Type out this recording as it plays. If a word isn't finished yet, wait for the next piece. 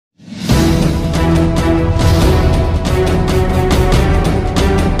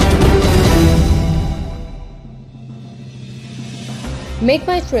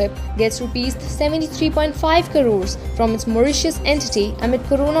MakeMyTrip gets Rs 73.5 crores from its Mauritius entity amid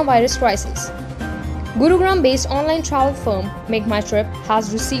coronavirus crisis. Gurugram-based online travel firm MakeMyTrip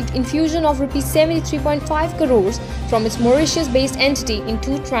has received infusion of Rs 73.5 crores from its Mauritius-based entity in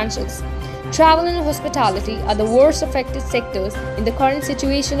two tranches. Travel and hospitality are the worst affected sectors in the current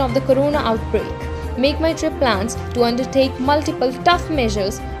situation of the corona outbreak. MakeMyTrip plans to undertake multiple tough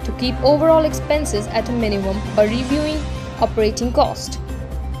measures to keep overall expenses at a minimum by reviewing operating cost.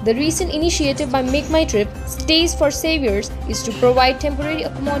 The recent initiative by MakeMyTrip Stays for Saviours is to provide temporary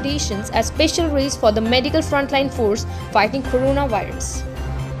accommodations at special rates for the medical frontline force fighting coronavirus.